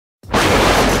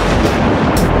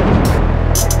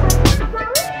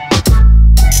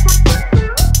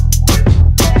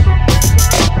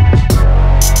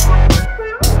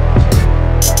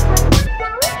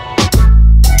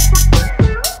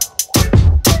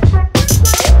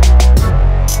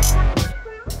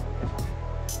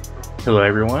Hello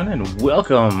everyone and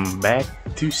welcome back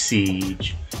to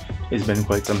Siege. It's been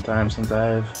quite some time since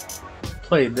I've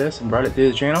played this and brought it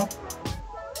to the channel.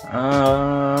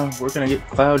 We're gonna get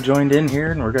Clow joined in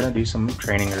here and we're gonna do some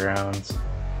training rounds.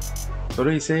 So what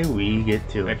do you say we get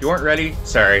to it? If you weren't ready,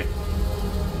 sorry.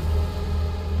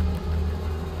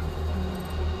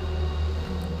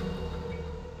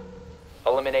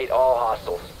 Eliminate all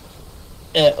hostiles.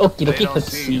 Okie dokie, let's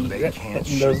see.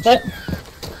 There's that.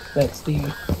 That's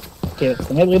the... Okay, that's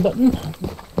the melee button.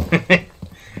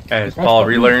 As Paul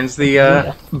relearns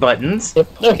the buttons.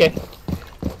 Yep, okay.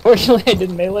 Fortunately, I did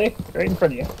melee right in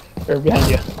front of you. Or behind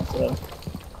you. So,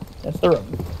 that's the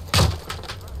room.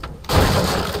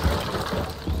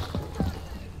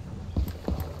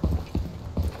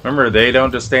 Remember, they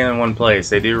don't just stay in one place.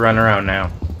 They do run around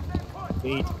now.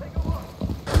 Sweet.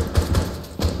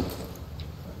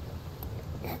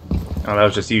 Oh, that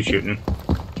was just you shooting.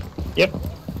 Yep.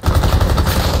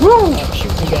 Woo! I'm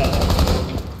shooting a guy.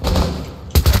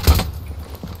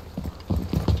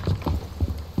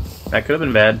 That could have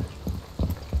been bad.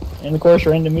 And of course,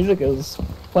 random music is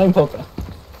playing polka.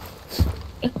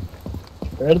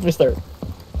 Right at the start.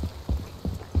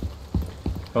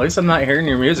 At least I'm not hearing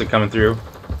your music coming through.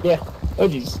 Yeah. Oh,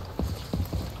 jeez.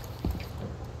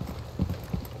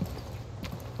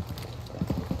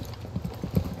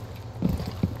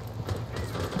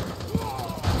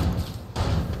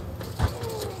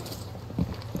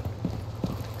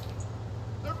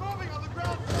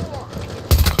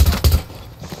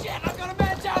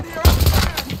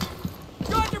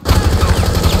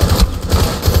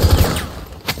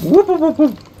 Whoop, whoop, whoop,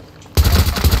 whoop.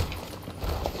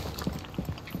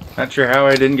 Not sure how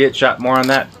I didn't get shot more on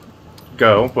that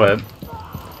go, but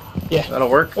yeah, that'll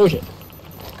work. Oh shit.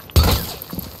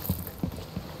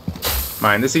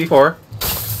 Mind the C4.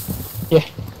 Yeah.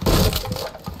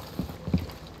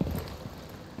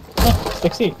 Oh,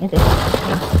 succeed. Okay.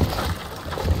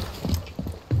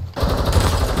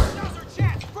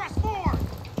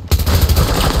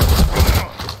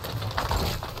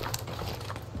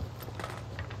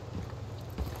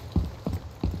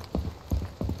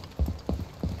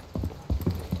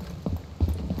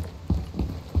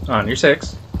 On your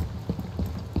 6.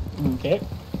 Okay.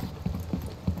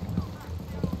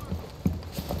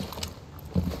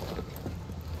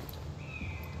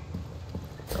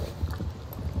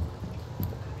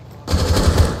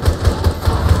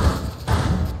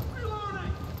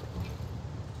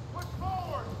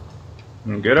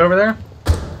 Good over there?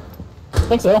 I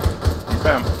think so.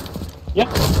 Okay. Yeah.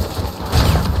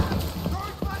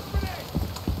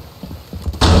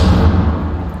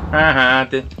 Haha,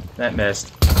 that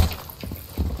missed.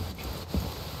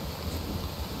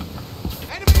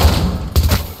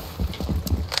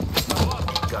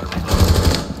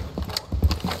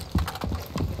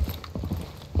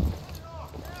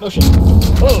 Oh shit.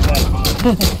 Oh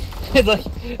god. It's like...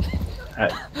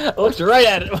 I looked right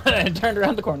at it when I turned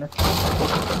around the corner.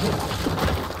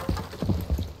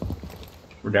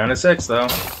 We're down to 6 though.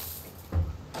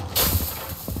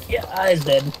 Yeah, eye's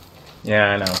dead.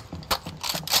 Yeah, I know.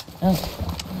 Oh.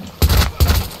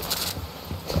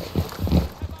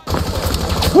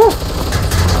 Woo!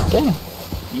 Damn.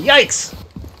 Yikes!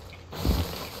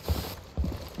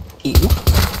 Ew.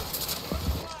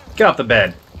 Get off the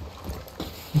bed.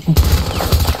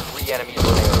 3 enemies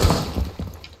remaining.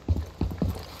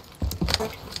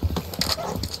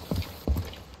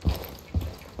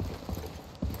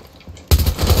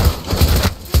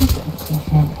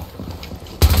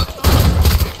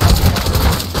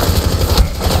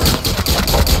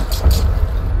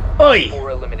 Oi!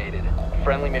 4 eliminated.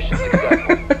 Friendly mission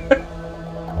successful.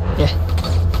 Yeah.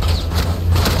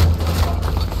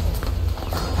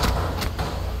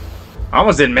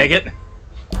 Almost didn't make it.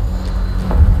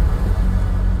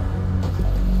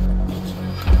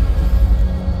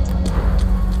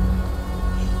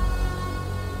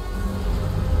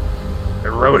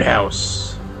 The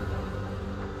Roadhouse.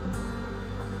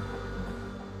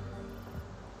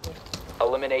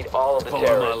 Eliminate all of the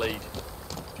terrorists.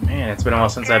 Man, it's been a while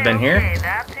since I've been here. Okay,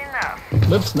 that's enough.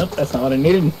 Whoops, nope, that's not what I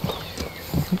needed.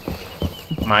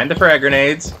 Mind the frag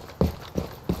grenades.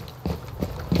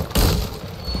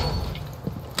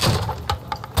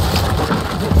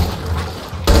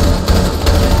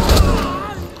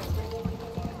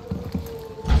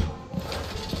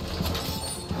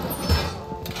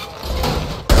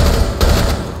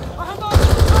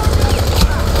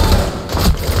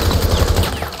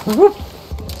 Whoop.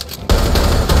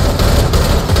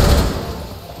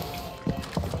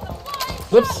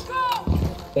 Whoops.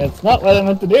 That's not what I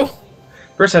meant to do.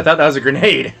 First I thought that was a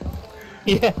grenade.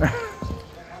 Yeah.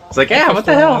 It's like, yeah, what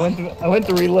the hell? I went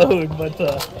to reload, but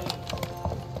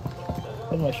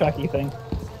That's my shocky thing.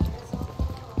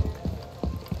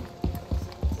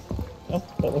 Oh,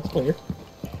 that looks clear.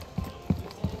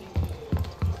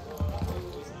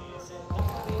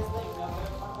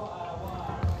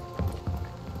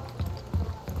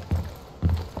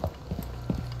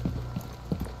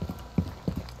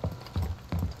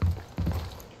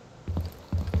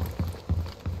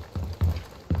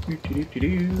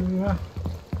 Do-do-do-do-do.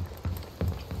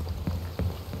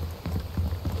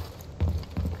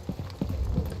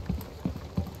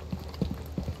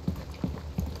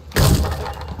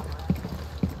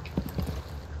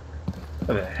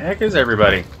 Where the heck is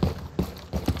everybody?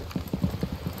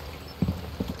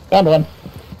 Found one.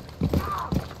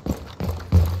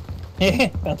 Yeah,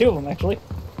 found two of them actually.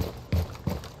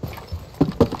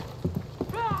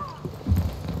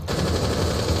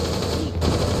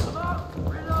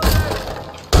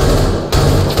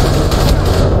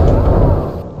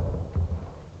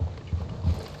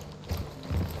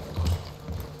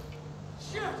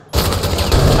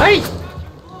 Hey!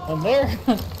 I'm there.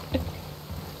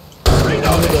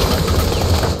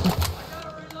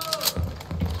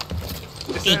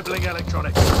 Disabling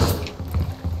electronics.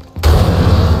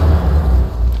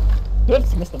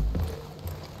 Oops, missed them.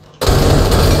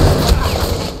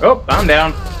 Oh, I'm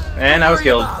down. And I was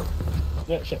killed.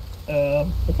 Yeah, shit.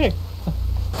 Okay.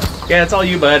 Yeah, it's all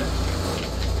you, bud.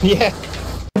 Yeah.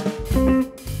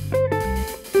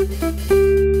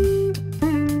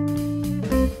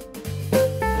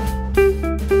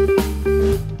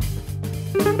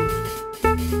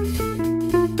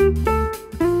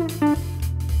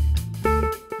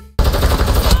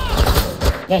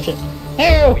 That shit.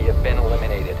 Hey! We have been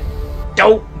eliminated.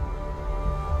 Go!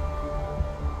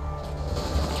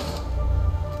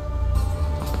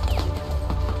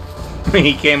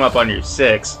 He came up on your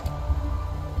 6.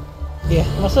 Yeah,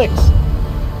 I'm a 6.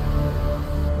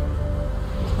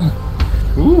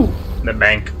 Ooh, the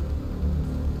bank.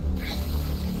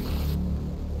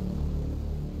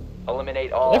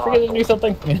 Eliminate all Did I forget to do hostiles.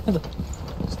 something?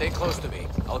 Stay close to me.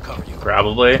 I'll cover you.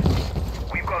 Probably.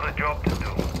 We've got a job to do.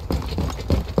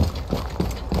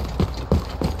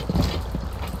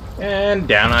 And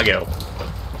down I go.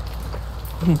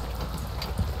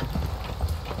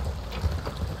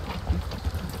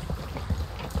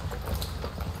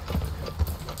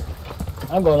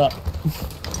 I'm going up.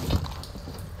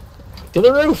 To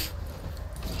the roof!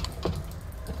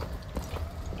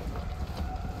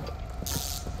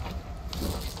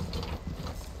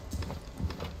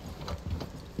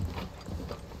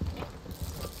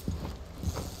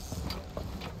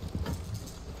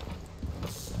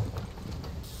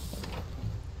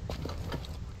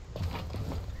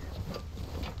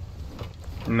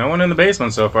 No one in the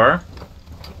basement so far.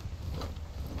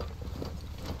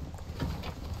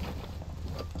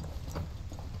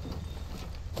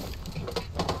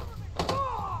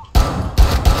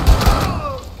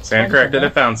 Stand corrected, I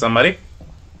found somebody.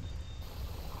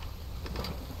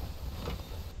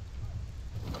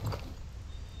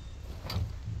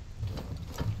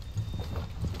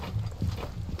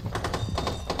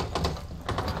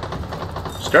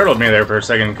 Startled me there for a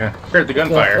second, heard the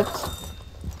gunfire. Oops.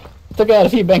 Took out a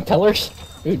few bank tellers.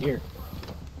 Oh dear.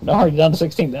 No, already down to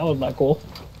 16. That was not cool.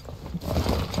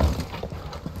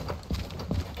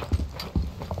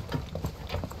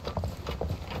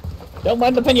 Don't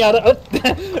mind the pinata.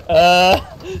 Oh.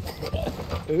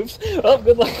 Oops. Oh,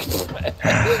 good luck.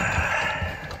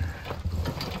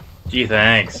 Gee,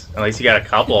 thanks. At least you got a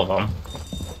couple of them.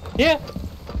 Yeah.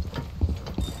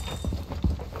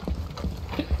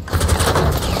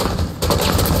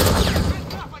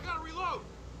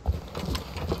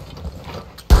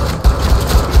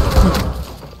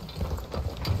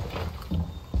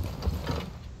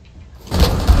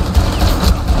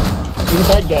 He's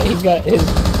that guy. He's got his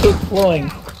cape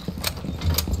flowing.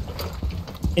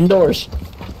 Indoors.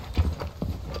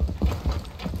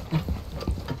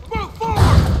 Move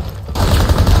forward!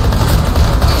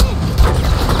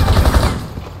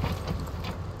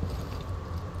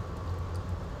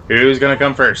 Who's gonna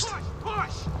come first?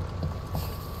 Push!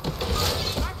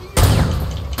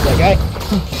 That guy.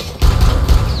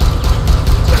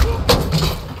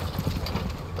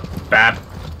 Bap.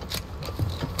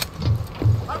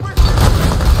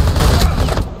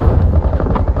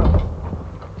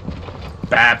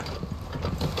 Bap.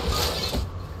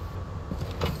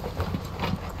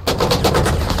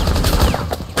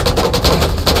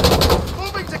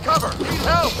 Moving to cover! Need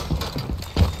help!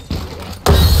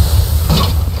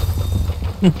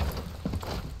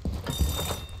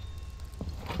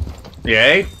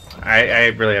 Yay? I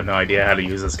really have no idea how to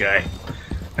use this guy.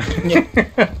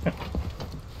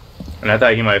 And I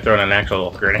thought he might have thrown an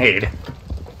actual grenade.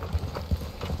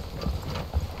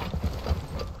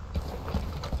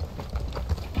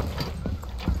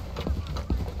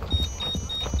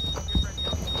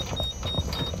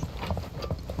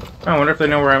 I wonder if they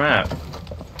know where I'm at.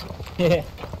 Yeah.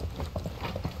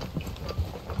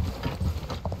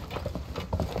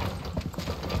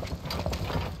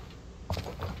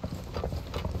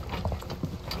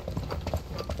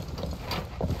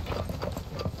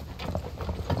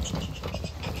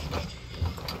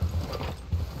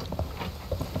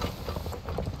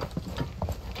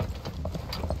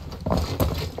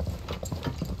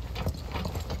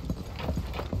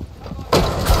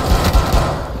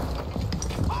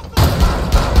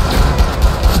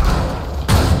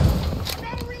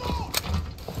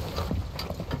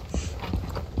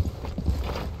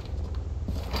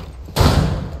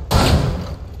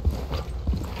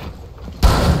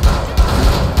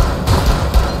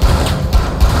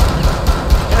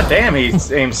 Damn,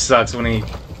 his aim sucks when he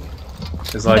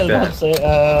is like that. Say,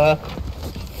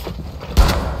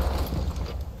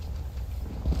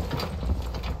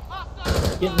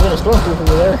 getting a little stormproof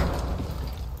over there.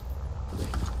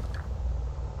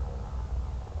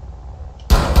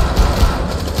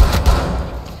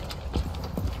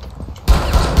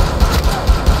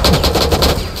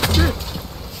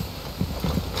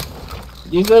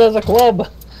 Use it as a club.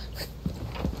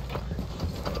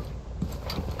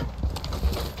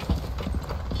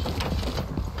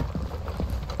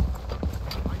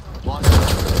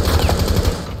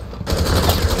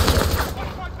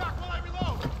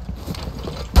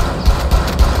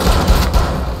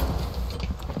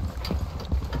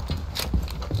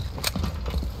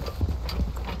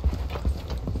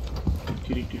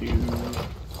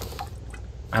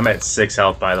 I'm at 6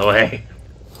 health, by the way.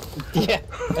 Yeah,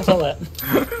 I saw that.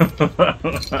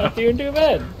 Not doing too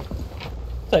bad.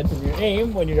 Aside from your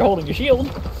aim when you're holding your shield.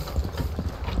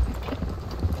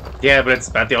 Yeah, but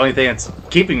it's not the only thing that's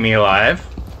keeping me alive.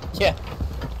 Yeah.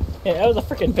 Yeah, that was a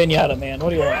freaking pinata, man.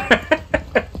 What do you want?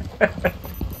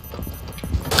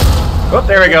 Oh,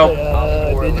 there we go.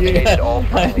 Did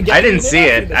you? I didn't see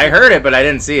it. I heard it, but I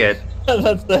didn't see it.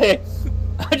 That's the.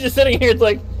 I'm just sitting here. It's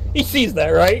like he sees that,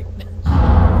 right?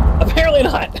 Apparently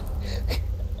not.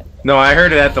 No, I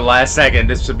heard it at the last second.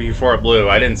 This should be before it blew.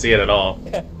 I didn't see it at all.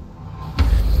 Yeah.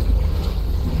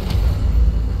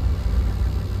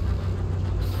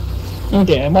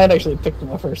 Okay, I might actually pick them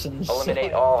up first and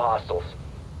Eliminate all hostiles.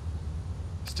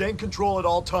 Stay in control at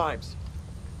all times.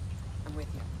 I'm with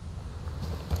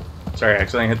you. Sorry, I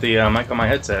accidentally hit the mic on my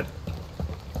headset.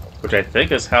 Which I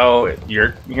think is how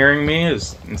you're hearing me,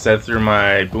 is instead through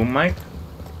my boom mic.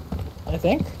 I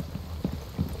think.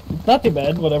 Not too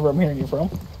bad, whatever I'm hearing you from.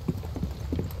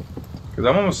 Because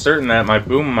I'm almost certain that my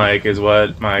boom mic is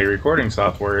what my recording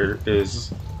software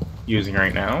is using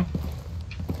right now.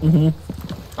 Mm-hmm.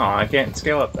 Oh, I can't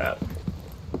scale up that.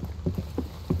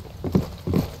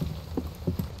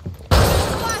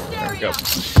 There we go.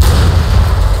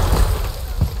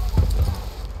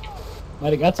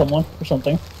 Might have got someone or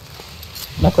something.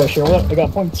 Not quite sure what. I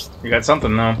got points. You got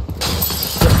something, though.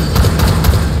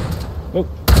 Nope.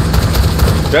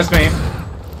 Just me.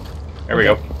 There we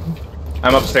go.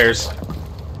 I'm upstairs.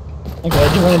 Okay, I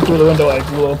just went in through the window I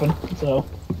blew open, so...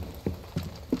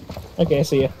 Okay, I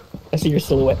see you. I see your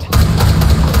silhouette.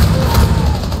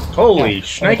 Holy Yeah,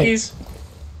 shnikes!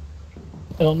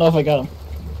 I don't know if I got him.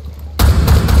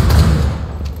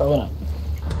 Probably not.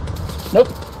 Nope.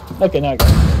 Okay, now I got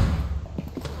him.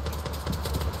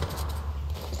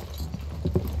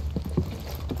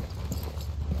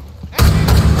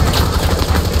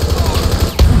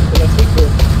 I got sweet beer.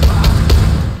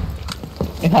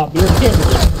 And hot beer and candy.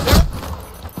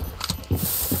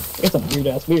 I got some weird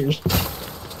ass beers.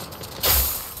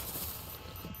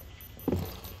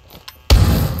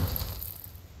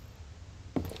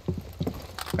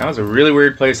 That was a really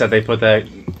weird place that they put that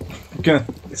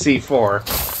C4.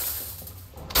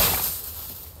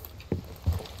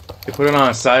 They put it on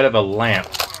the side of a lamp.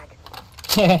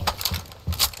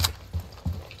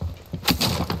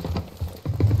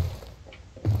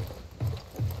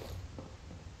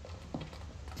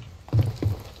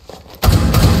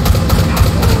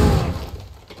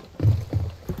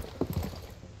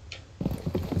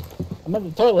 I'm at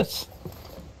the toilets.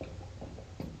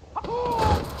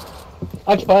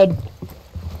 Occupied.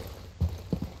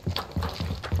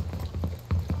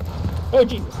 Oh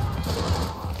Jesus!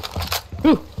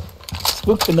 Whew!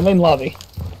 Spooked in the main lobby.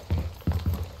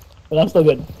 But I'm still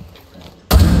good.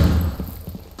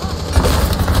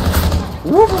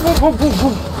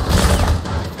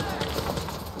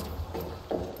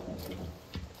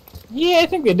 Yeah, I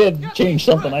think they did change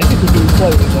something. I think we do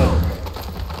slightly better.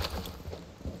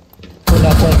 We're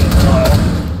not playing it in a while.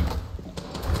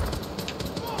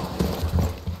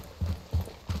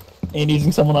 And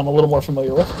using someone I'm a little more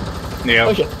familiar with. Yeah.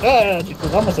 Oh shit. Ah,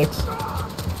 Jesus, I'm a 6.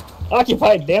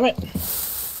 Occupied, damn it.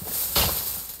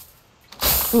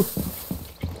 Ooh.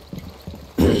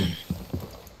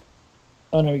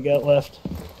 Oh no, we got left.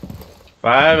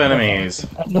 5 enemies.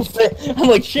 I'm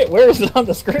like, shit, where is it on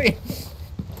the screen?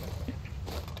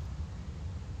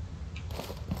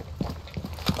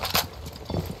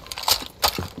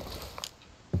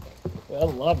 Well,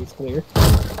 the lobby's clear.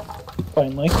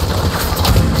 Finally.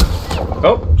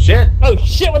 Oh, shit! Oh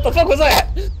shit, what the fuck was that?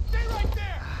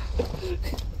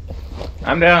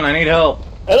 I'm down, I need help.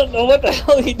 I don't know what the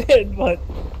hell he did, but...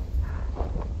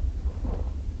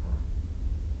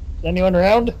 Is anyone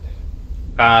around?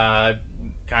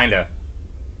 Kinda.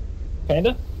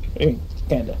 Kinda?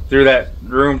 Kinda. Through that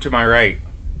room to my right.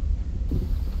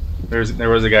 There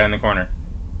was a guy in the corner.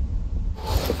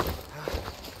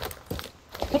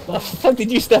 What the fuck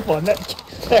did you step on? That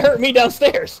hurt me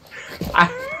downstairs.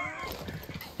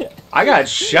 I got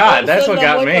shot, that's what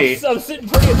got me. I'm sitting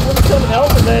pretty at 27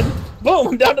 health and then, boom,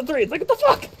 I'm down to 3. It's like, what the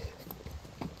fuck?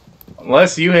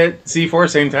 Unless you hit C4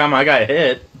 same time I got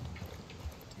hit.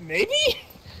 Maybe?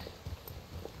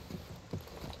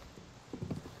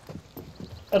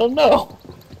 I don't know.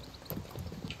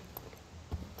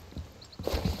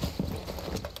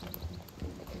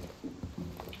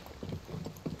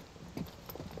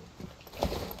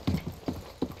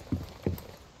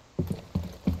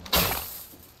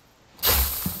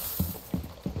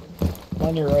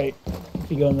 On your right,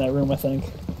 if you go in that room, I think.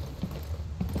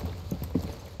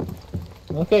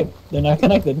 Okay, they're not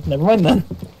connected. Never mind then.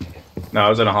 No, I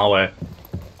was in a hallway.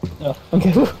 Oh,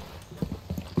 okay.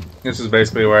 This is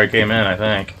basically where I came in, I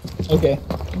think. Okay.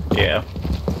 Yeah.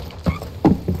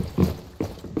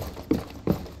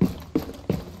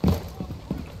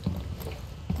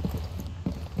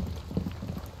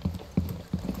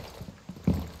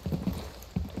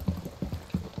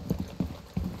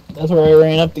 That's where I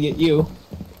ran up to get you.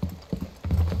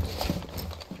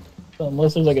 So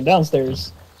unless there's like a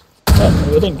downstairs. Oh,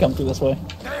 maybe it didn't come through this way.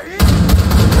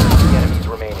 Enemies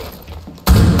remaining.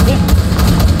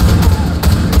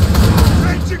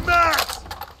 Raging max!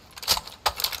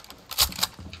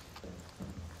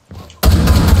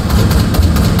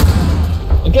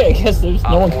 Okay, I guess there's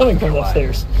no one coming from neutralized.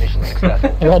 upstairs. Mission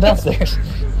successful. They're all downstairs.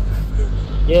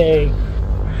 Yay.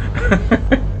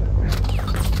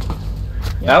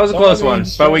 That was a close one,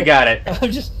 but we got it.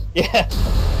 I'm just, yeah.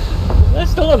 I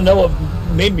still don't know what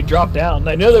made me drop down.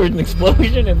 I know there was an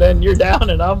explosion and then you're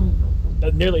down and I'm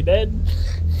nearly dead.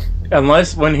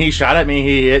 Unless when he shot at me,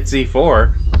 he hit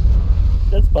C4.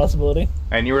 That's a possibility.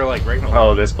 And you were like right in the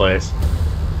middle of this place.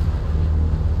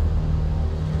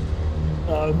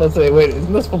 I was about to say, wait,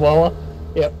 isn't this Fawala?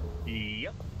 Yep.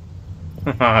 Yep.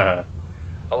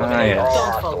 Eliminate yes. all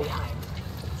Don't fall hostiles. behind.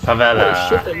 Favela. Oh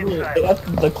shit, that really, that's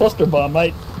the cluster bomb.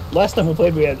 Last time we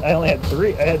played, I only had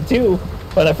 3. I had 2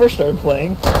 when I first started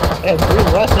playing. I had 3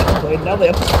 the last time we played. Now they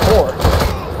have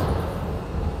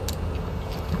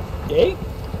 4. Yay?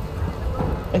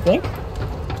 I think.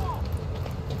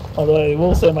 Although I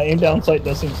will say my aim down sight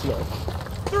does seem slow.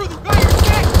 Through the fire!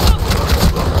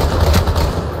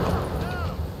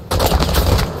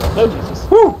 No Jesus.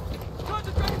 Woo!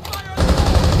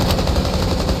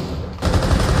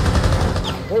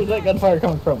 Where's that gunfire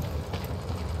coming from?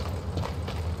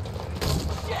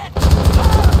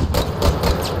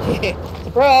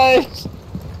 Surprise!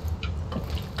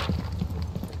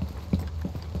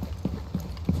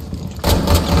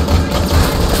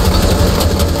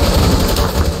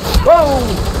 Whoa!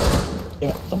 Damn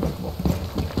it, something.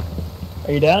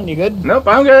 Are you down? You good? Nope,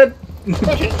 I'm good.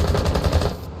 Oh shit!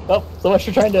 Well, so much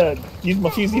for trying to use my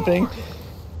fusey thing.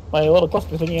 My little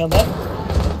cluster thingy on that.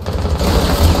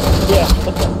 Yeah,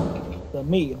 that's the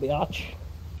me, the arch.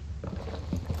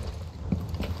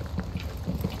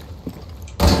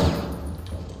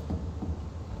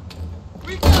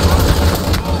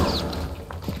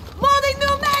 Loading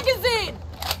new magazine!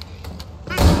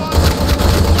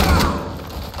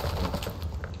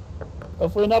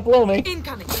 Hopefully not below me.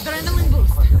 Incoming adrenaline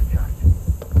boost.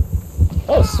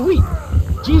 Oh, sweet.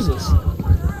 Jesus.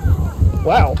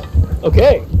 Wow.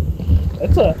 Okay.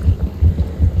 That's a...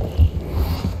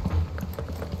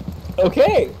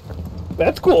 Okay.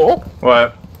 That's cool.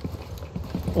 What?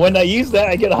 When I use that,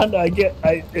 I get 100.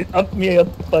 It upped me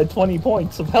up by 20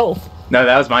 points of health. No,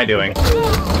 that was my doing.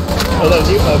 Oh, that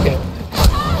was you? Okay.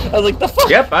 I was like, the fuck?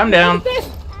 Yep, I'm down.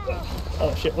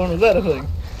 Oh shit, when was that a thing?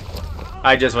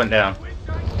 I just went down.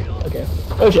 Okay.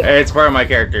 Oh shit. It's part of my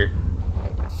character.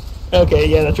 Okay,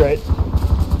 yeah, that's right.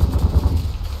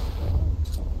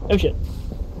 Oh shit.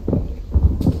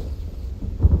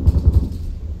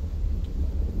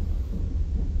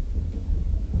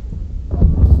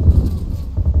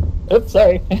 Oops,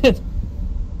 sorry.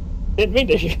 Didn't mean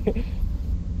to shoot. Come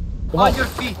On on. your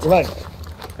feet. Come on.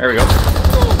 There we go.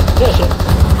 Yeah, shit.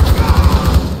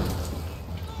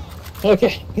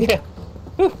 Okay, yeah.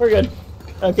 Whew, we're good.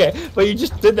 Okay, but you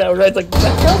just did that right. It's like, I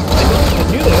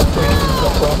knew they upgraded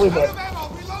stuff probably, but Ammo,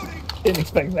 reloading. didn't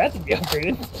expect that to be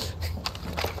upgraded.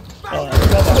 Got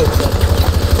my hopes up.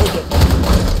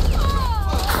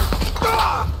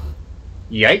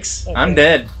 Yikes! Okay. I'm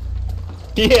dead.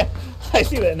 Yeah, I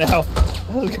see that now.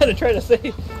 I was gonna try to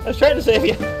save. I was trying to save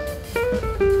you.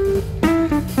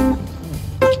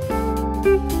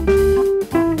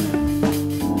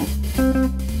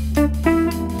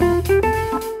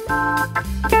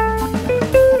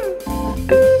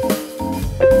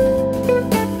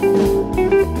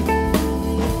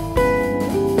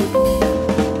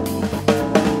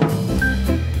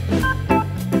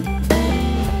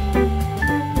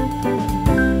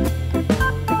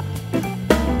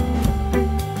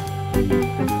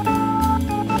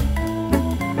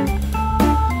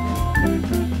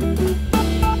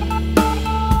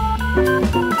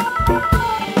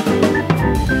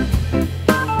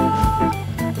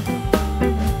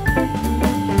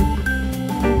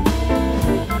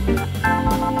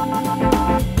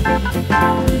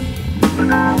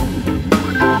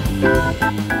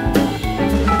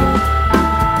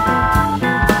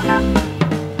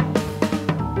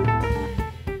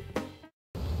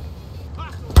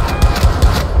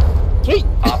 Sweet.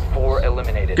 Op 4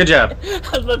 eliminated. Good job.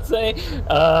 I was about to say,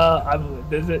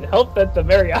 does it help that the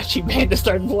mariachi band has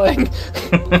started playing?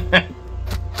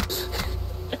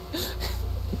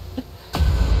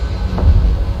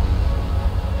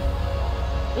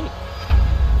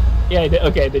 Yeah, I did.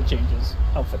 Okay, I did change his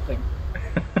outfit thing.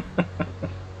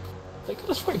 They could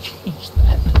have sworn I changed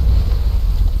that.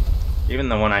 Even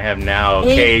the one I have now,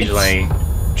 Wait, occasionally,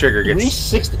 trigger gets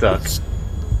 360. stuck.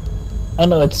 I don't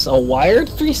know, it's a wired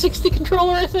 360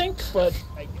 controller, I think, but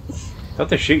I guess. Don't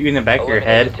they shoot you in the back of your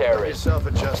Eliminated head? terrorists. Yourself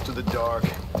adjust to the dark,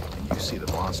 and you see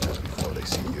the monsters before they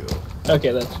see you.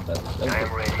 Okay, that's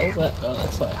I'm ready. oh, that, oh,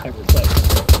 that's not hybrid sight.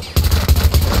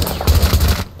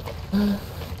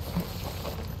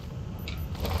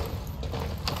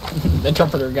 The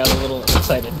trumpeter got a little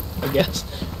excited, I guess.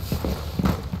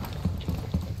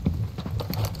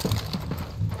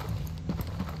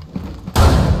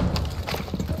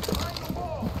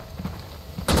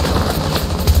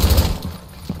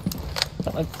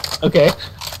 Okay,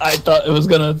 I thought it was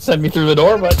gonna send me through the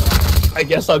door, but I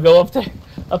guess I'll go up there,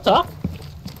 up top.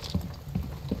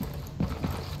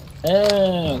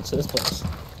 Oh, it's this place.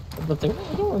 But I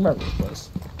don't remember this place.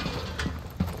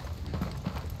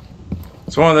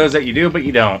 It's one of those that you do, but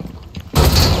you don't.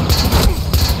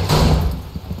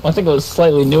 Well, I think it was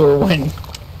slightly newer when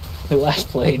we last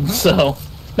played, so...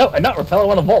 No, I not repel, I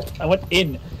want to vault. I went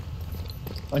in.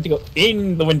 I want to go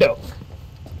in the window.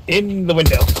 In the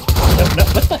window. No, no,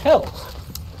 what the hell?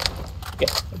 Okay,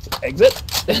 let's exit.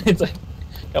 It's like,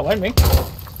 don't mind me.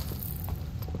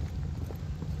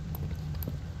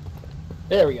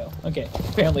 There we go. Okay,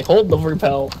 apparently hold the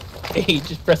repel. A,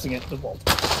 just pressing it to vault.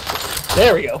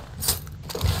 There we go.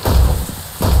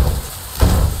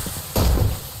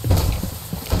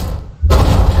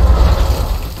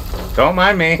 Don't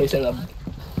mind me.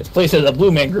 This place has a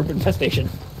Blue Man Group infestation.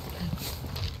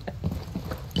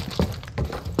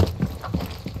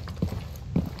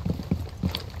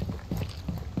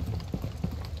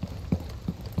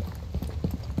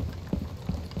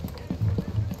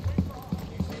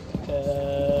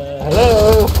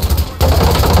 Hello?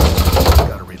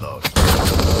 Gotta reload.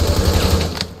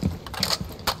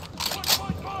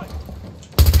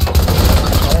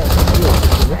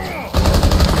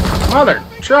 Mother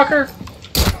trucker.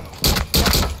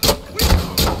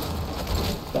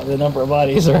 Got the number of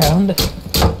bodies around.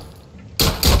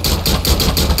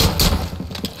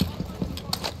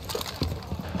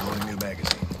 Loading new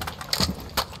magazine.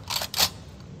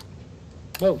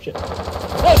 Oh shit.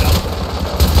 Oh no!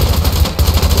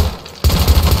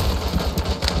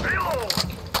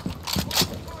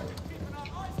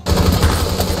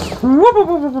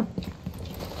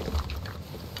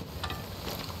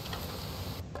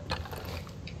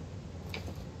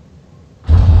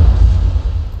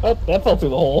 Oh, that fell through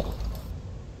the hole.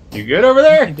 You good over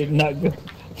there? It did not go.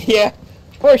 Yeah.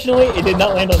 Fortunately, it did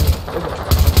not land on me. Okay.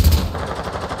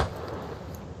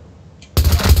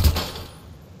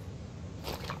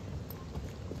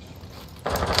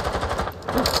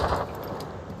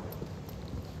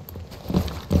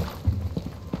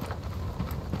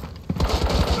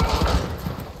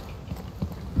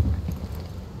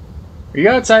 Are you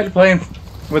outside playing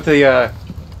with the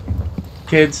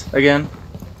kids again?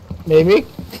 Maybe.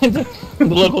 The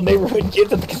local neighborhood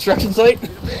kids at the construction site.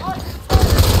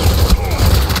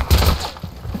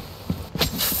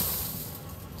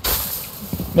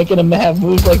 Making him have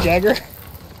moves like Jagger.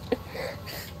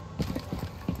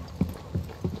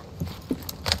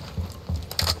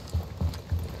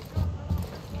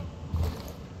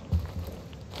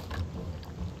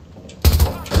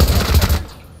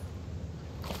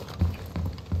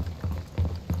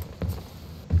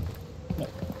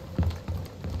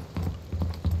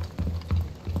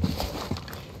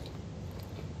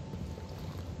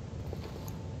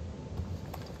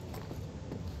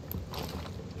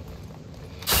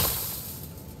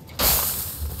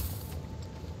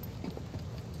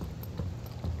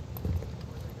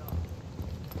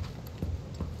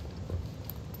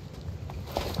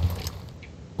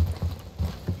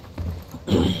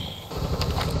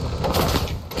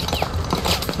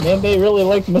 Man, they really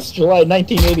like Miss July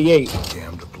 1988.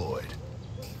 Cam deployed.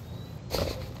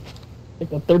 Like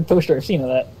the third poster I've seen of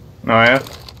that. Oh yeah.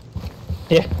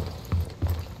 Yeah.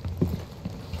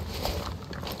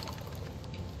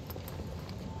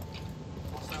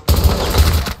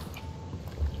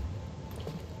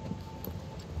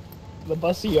 The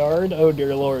bus yard? Oh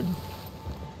dear lord.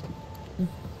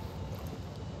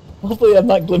 Hopefully I'm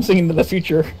not glimpsing into the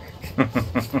future.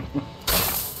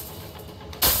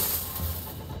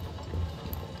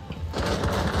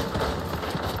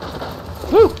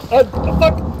 Woo!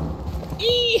 Fuck!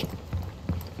 Eee!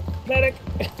 Medic!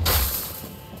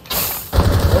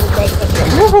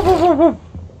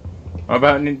 I'm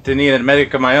about to need a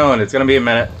medic of my own. It's gonna be a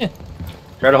minute.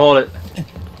 Try to hold it.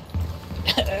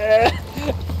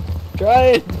 Try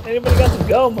it! Anybody got some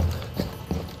gum?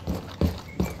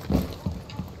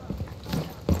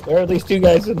 There are at least two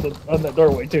guys on the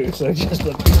doorway too, so just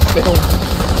a build.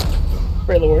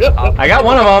 Pray the word. I got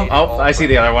one of them. Oh, I see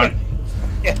the other one.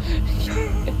 Yeah.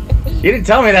 You didn't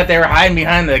tell me that they were hiding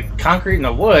behind the concrete and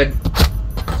the wood.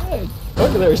 I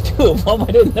told you there was two of them. I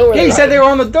didn't know where Yeah, they you said they were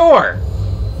on the door.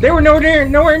 They were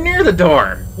nowhere near the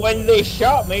door. When they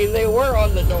shot me, they were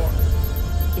on the door.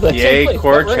 Like, Yay, someplace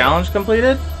core not right. challenge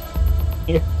completed?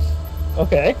 Yeah.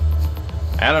 Okay.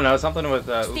 I don't know, something with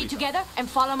Stay together and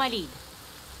follow my lead.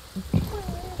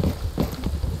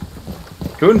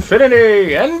 to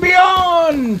infinity and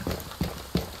beyond!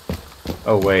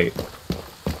 Oh, wait.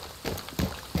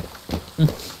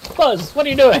 Buzz, what are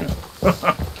you doing?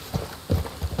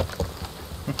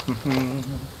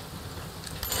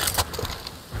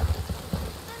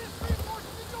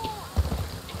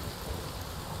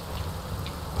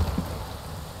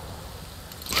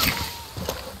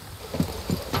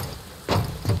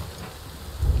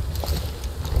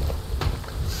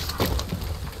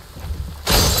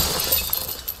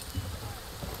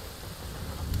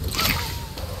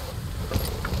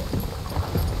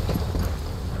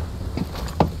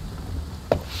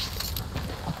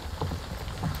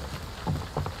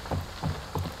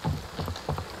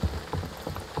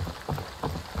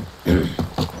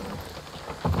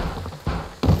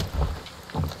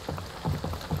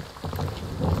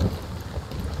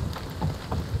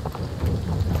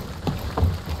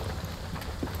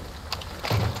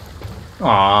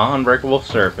 Aw, unbreakable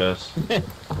surface.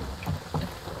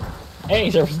 Any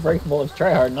surface breakable if you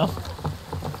try hard enough.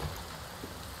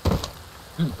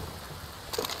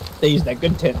 They use that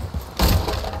good tin.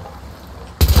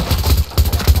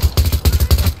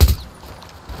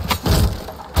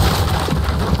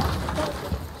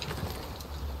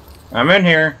 I'm in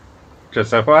here.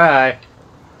 Just FYI.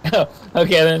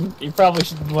 Okay, then you probably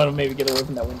should want to maybe get away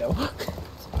from that window.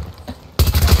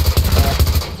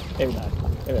 Maybe not.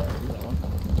 Maybe not. Use that one.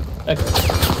 Okay.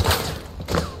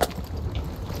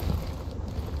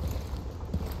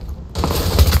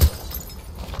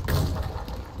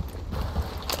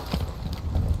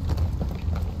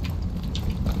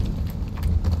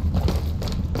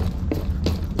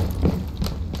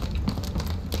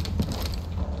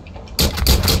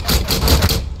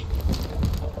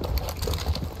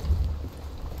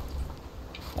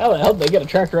 How the hell did they get a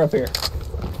tractor up here?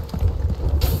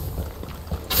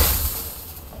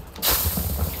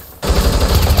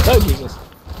 Oh, Jesus.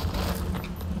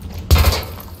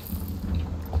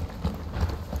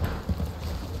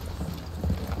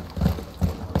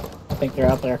 I think they're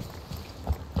out there.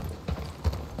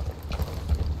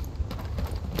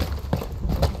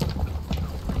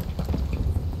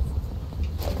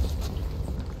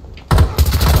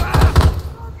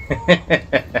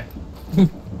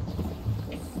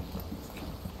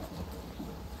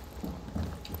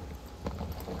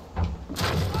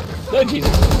 Oh,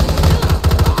 Jesus.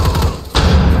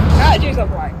 Ah, Jesus,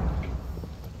 I'm right.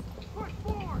 Push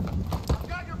forward!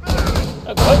 Got your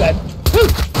back! Okay. Woo.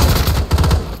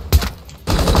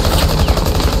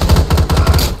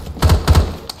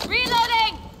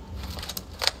 Reloading!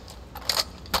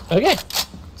 Okay.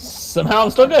 Somehow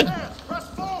I'm still good. Press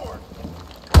forward.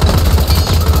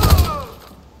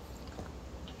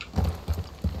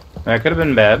 That could have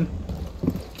been bad.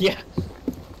 Yeah.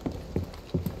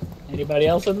 Anybody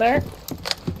else in there?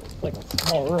 It's like a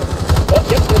small room. Oh,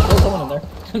 yep, there's someone in there.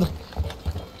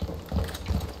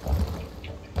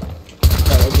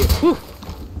 Oh, okay. Whew.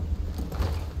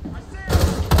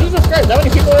 Jesus Christ, how many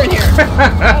people are in here?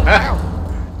 Ow,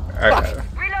 Are,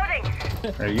 Reloading.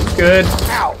 are you good?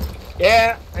 ow.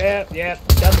 Yeah.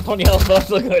 Got the 20 health, but I'm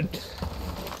still good.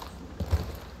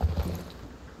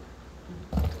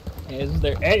 Is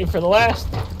there any, for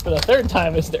the third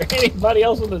time, is there anybody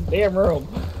else in this damn room?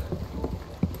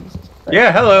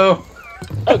 Yeah, hello.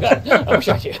 Oh god, I'm gonna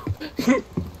shot you.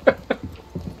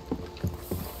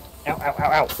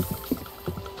 Ow.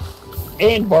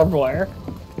 And barbed wire.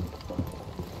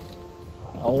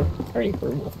 Oh, pretty for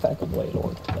Wolfpack of Blade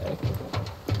Orc today.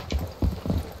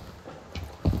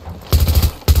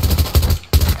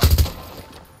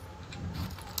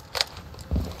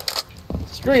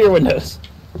 Screw your windows.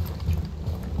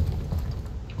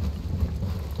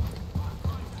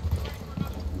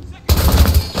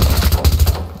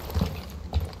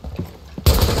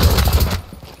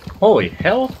 Holy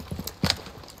hell.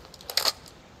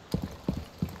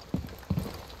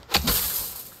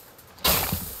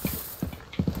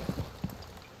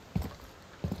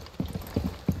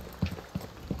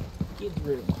 Kids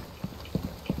room.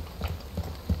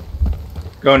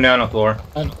 Going down the floor.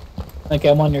 Okay,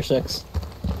 I'm on your 6.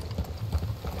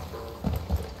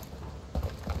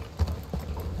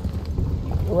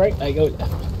 Right, I go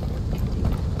left.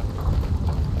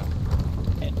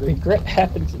 And regret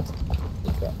happens instantly.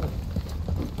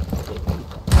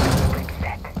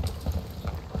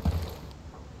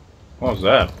 What was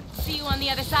that? See you on the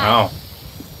other side. Oh.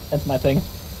 That's my thing.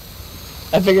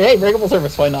 I figured, hey, breakable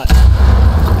surface, why not?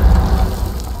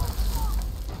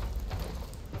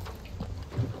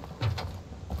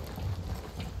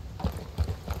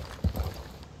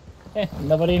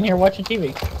 Nobody in here watching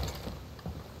TV.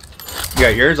 You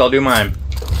got yours? I'll do mine.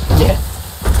 Yeah.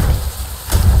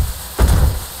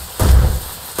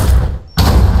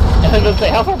 I was gonna say,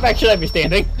 how far back should I be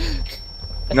standing?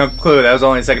 No clue. That was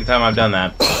only the second time I've done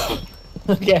that.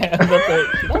 Okay, I was gonna say,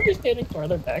 should I be standing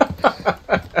farther back? As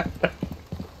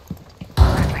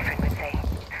my friend would say,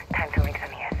 time to link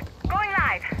some ears. Going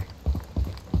live.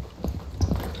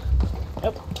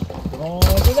 Yep.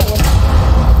 Gonna do that one.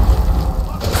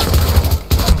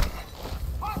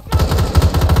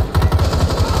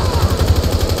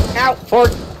 Out!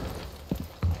 Forward!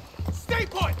 Stay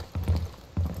put.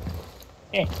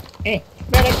 Medic!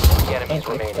 The enemies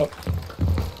remaining.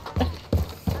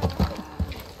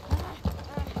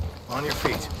 On your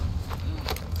feet.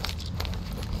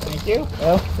 Thank you.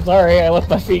 Well, sorry, I left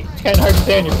my feet. It's kind of hard to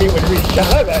stay on your feet when you reach a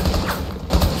shot. My bad.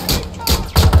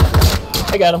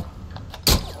 I got him.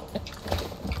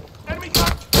 Enemy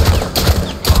got.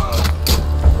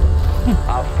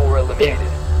 Op 4 eliminated.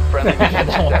 Friendly mission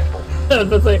successful. I was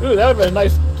gonna say, ooh, that would've been a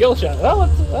nice kill shot. Well,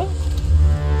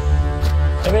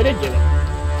 maybe I did get it.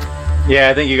 Yeah,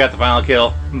 I think you got the final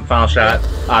kill. Final shot,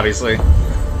 obviously.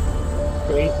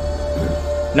 Great.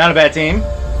 Not a bad team.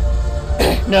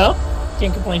 No,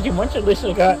 can't complain too much. At least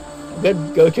I got a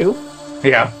good go-to.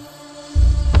 Yeah.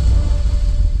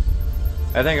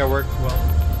 I think it worked well.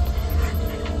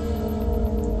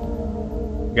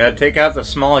 Gotta take out the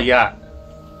small yacht.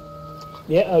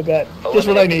 Yeah, I got just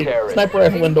what I need. Sniper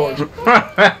rifle indoors. Are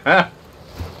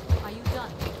you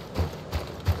done?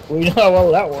 We know how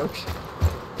well that works.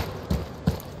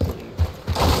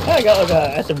 Yeah, I got like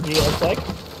a SMG, it looks like.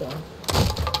 So.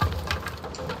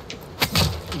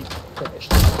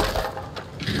 Finished.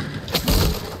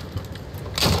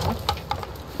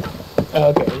 Oh,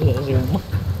 okay, this is zero.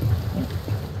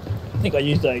 I think I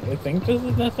used like, I think this is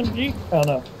an SMG? I don't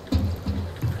know.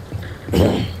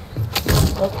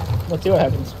 Well, let's see what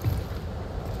happens.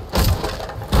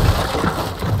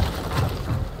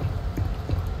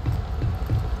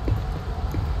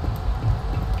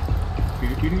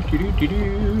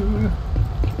 Do-do-do-do-do-do.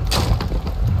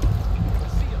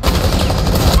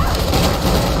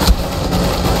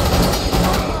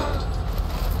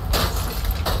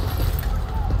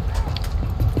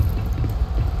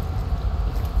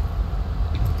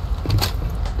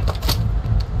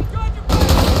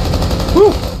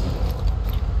 Whew.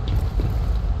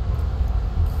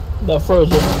 The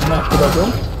frozen master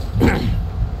bedroom.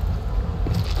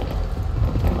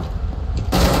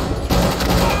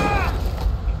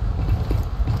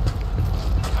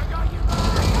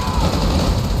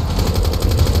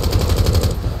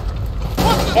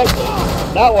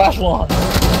 Not last long.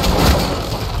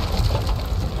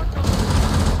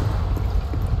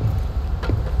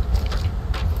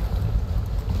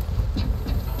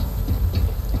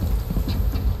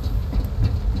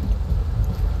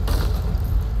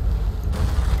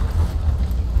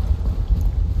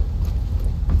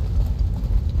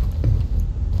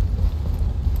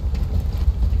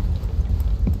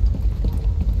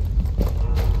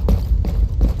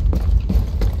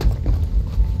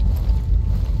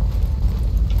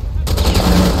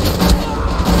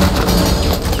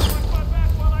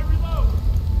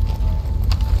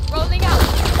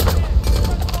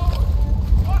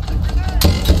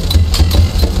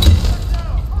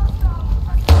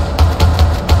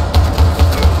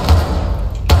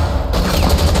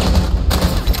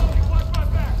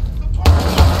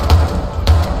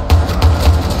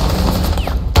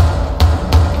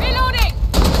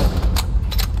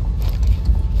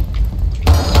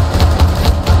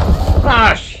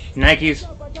 Nikes.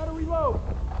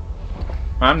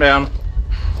 I'm down.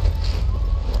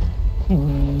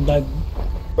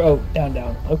 Oh,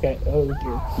 down. Okay. Oh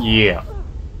dear. Yeah.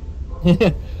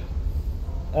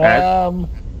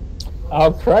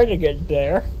 I'll try to get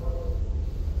there.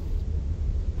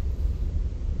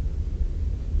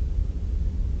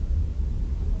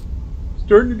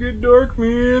 Starting to get dark,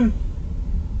 man.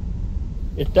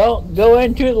 Just don't go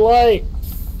into the light.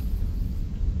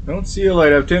 Don't see a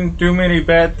light. I've done too many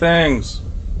bad things.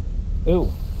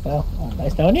 Ooh. Well,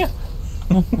 nice knowing you.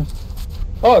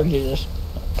 Oh, Jesus.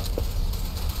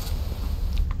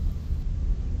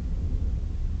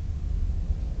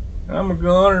 I'm a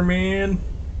goner, man.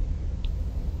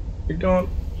 I don't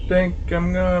think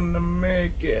I'm gonna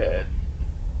make it.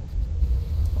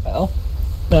 Well,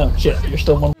 no, shit, you're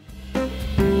still one.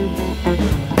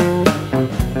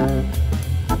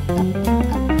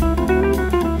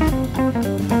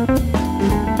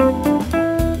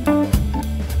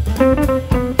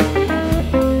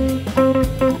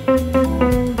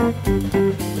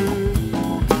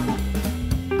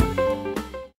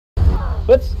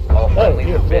 What's? All Oh, friendlies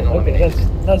here, have been okay,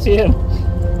 eliminated. that's him.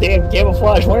 Damn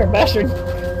camouflage wearing bastard.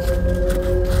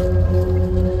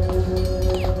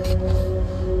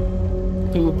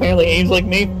 Who apparently aims like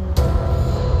me.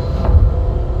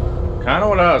 Kinda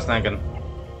what I was thinking.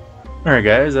 Alright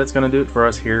guys, that's gonna do it for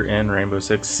us here in Rainbow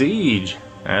Six Siege.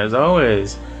 As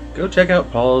always, go check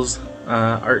out Paul's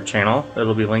art channel.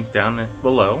 It'll be linked down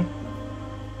below.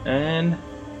 And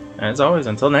as always,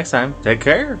 until next time, take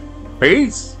care.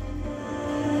 Peace!